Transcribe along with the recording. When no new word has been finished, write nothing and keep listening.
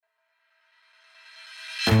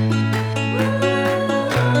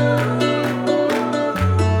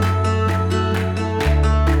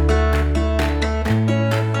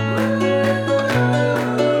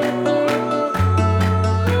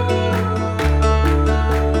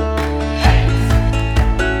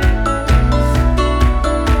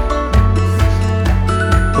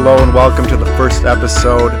Hello and welcome to the first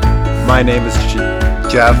episode. My name is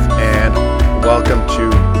Jeff and welcome to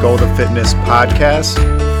Go the Fitness podcast.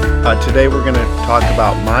 Today we're going to talk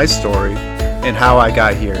about my story and how I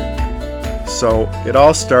got here. So it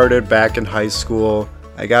all started back in high school.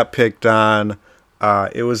 I got picked on.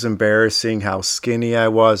 It was embarrassing how skinny I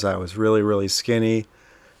was. I was really, really skinny.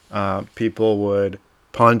 People would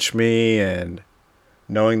punch me, and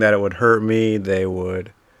knowing that it would hurt me, they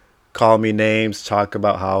would call me names, talk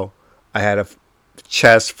about how I had a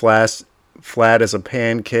chest flat as a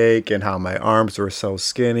pancake and how my arms were so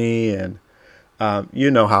skinny. And you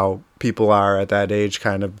know how people are at that age,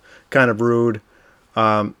 kind of rude.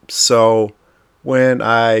 So when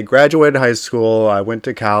I graduated high school, I went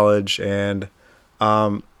to college, and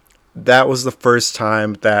that was the first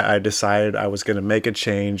time that I decided I was going to make a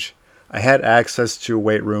change. I had access to a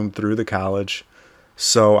weight room through the college,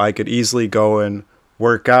 so I could easily go and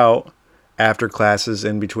work out after classes,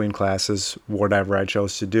 in between classes, whatever I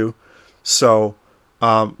chose to do. So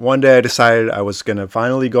one day I decided I was going to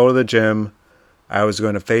finally go to the gym. I was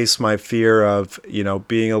going to face my fear of,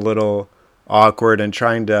 being a little awkward and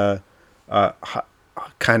trying to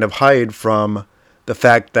kind of hide from the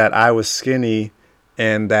fact that I was skinny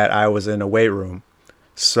and that I was in a weight room.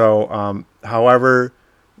 So, however,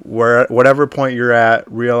 whatever point you're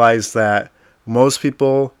at, realize that most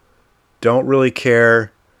people don't really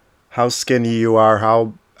care how skinny you are,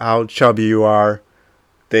 how chubby you are.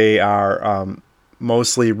 They are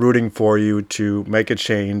mostly rooting for you to make a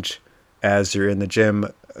change as you're in the gym.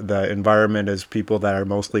 The environment is people that are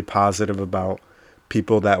mostly positive about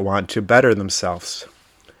people that want to better themselves.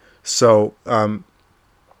 So I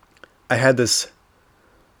had this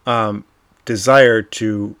desire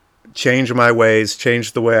to change my ways,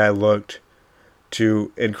 change the way I looked,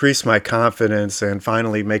 to increase my confidence and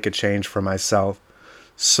finally make a change for myself.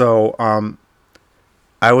 So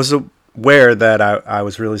I was aware that I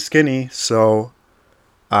was really skinny, so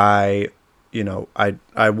I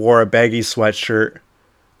wore a baggy sweatshirt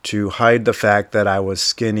to hide the fact that I was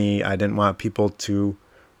skinny. I didn't want people to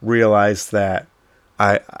realize that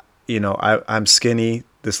I'm skinny,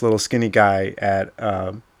 this little skinny guy at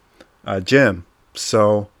a gym.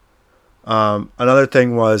 So another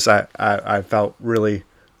thing was I felt really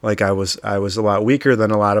like I was a lot weaker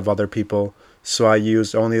than a lot of other people. So I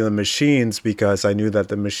used only the machines because I knew that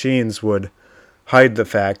the machines would hide the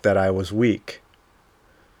fact that I was weak.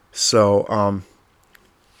 So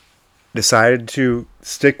decided to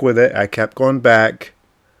stick with it. I kept going back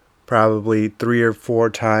probably 3 or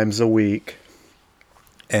 4 times a week.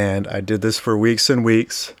 And I did this for weeks and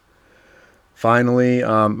weeks. Finally,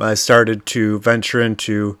 I started to venture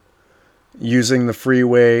into using the free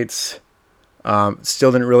weights.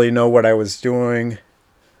 Still didn't really know what I was doing.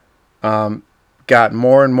 Got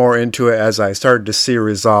more and more into it as I started to see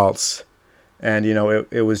results. And,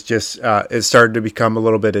 it was just, it started to become a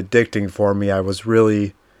little bit addicting for me. I was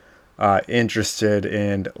really interested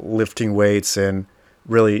in lifting weights and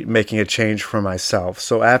really making a change for myself.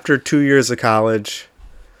 So after 2 years of college,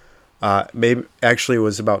 maybe actually it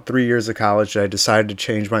was about 3 years of college, I decided to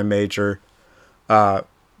change my major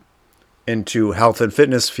into health and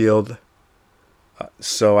fitness field.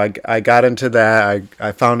 So I got into that.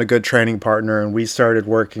 I found a good training partner, and we started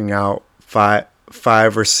working out five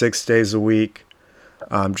or 6 days a week.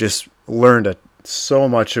 Just learned so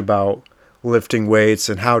much about lifting weights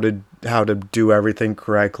and how to do everything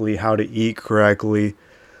correctly, how to eat correctly.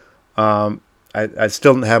 I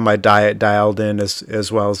still didn't have my diet dialed in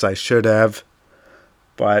as well as I should have,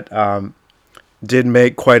 but did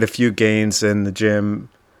make quite a few gains in the gym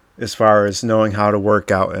as far as knowing how to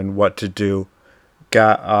work out and what to do.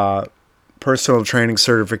 Got personal training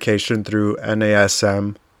certification through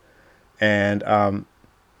NASM, and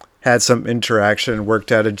had some interaction,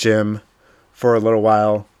 worked at a gym for a little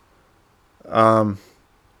while.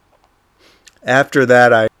 After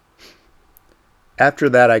that, I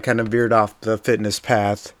kind of veered off the fitness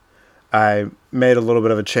path. I made a little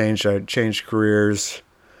bit of a change. I changed careers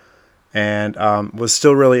and was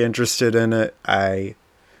still really interested in it. I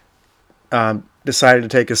decided to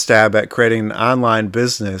take a stab at creating an online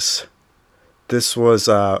business. This was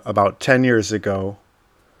about 10 years ago.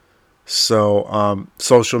 So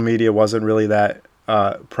social media wasn't really that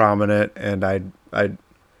prominent, and I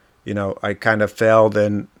kind of failed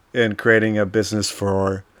in creating a business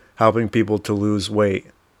for helping people to lose weight,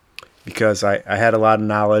 because I had a lot of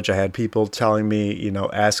knowledge. I had people telling me,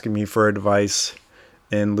 asking me for advice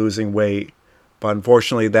in losing weight. But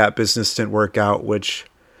unfortunately, that business didn't work out, which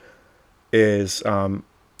is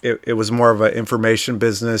it was more of an information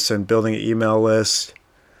business and building an email list.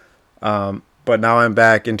 But now I'm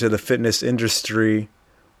back into the fitness industry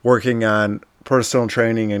working on personal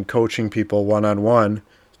training and coaching people one-on-one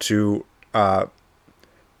to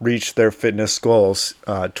reach their fitness goals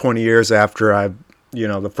 20 years after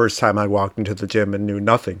the first time I walked into the gym and knew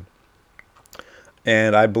nothing.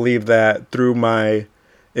 And I believe that through my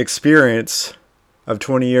experience of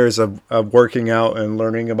 20 years of working out and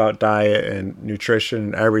learning about diet and nutrition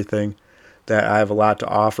and everything, that I have a lot to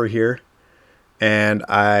offer here. And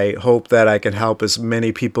I hope that I can help as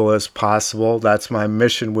many people as possible. That's my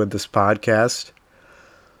mission with this podcast.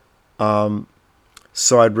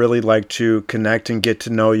 So I'd really like to connect and get to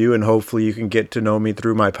know you, and hopefully you can get to know me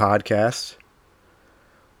through my podcast.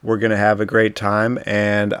 We're going to have a great time,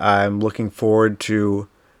 and I'm looking forward to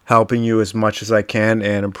helping you as much as I can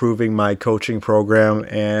and improving my coaching program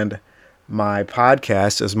and my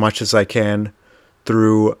podcast as much as I can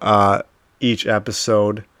through each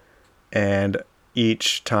episode and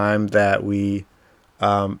each time that we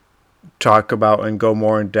talk about and go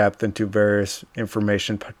more in depth into various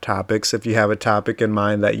information topics. If you have a topic in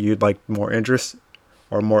mind that you'd like more interest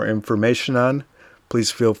or more information on, please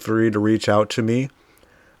feel free to reach out to me.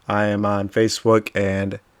 I am on Facebook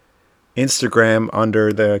and Instagram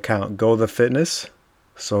under the account Go the Fitness,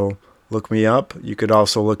 so look me up. You could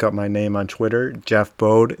also look up my name on Twitter, Jeff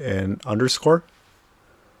Bode and _.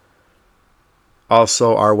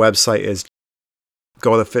 Also, our website is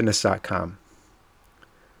gothefitness.com.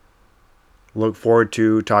 Look forward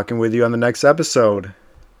to talking with you on the next episode.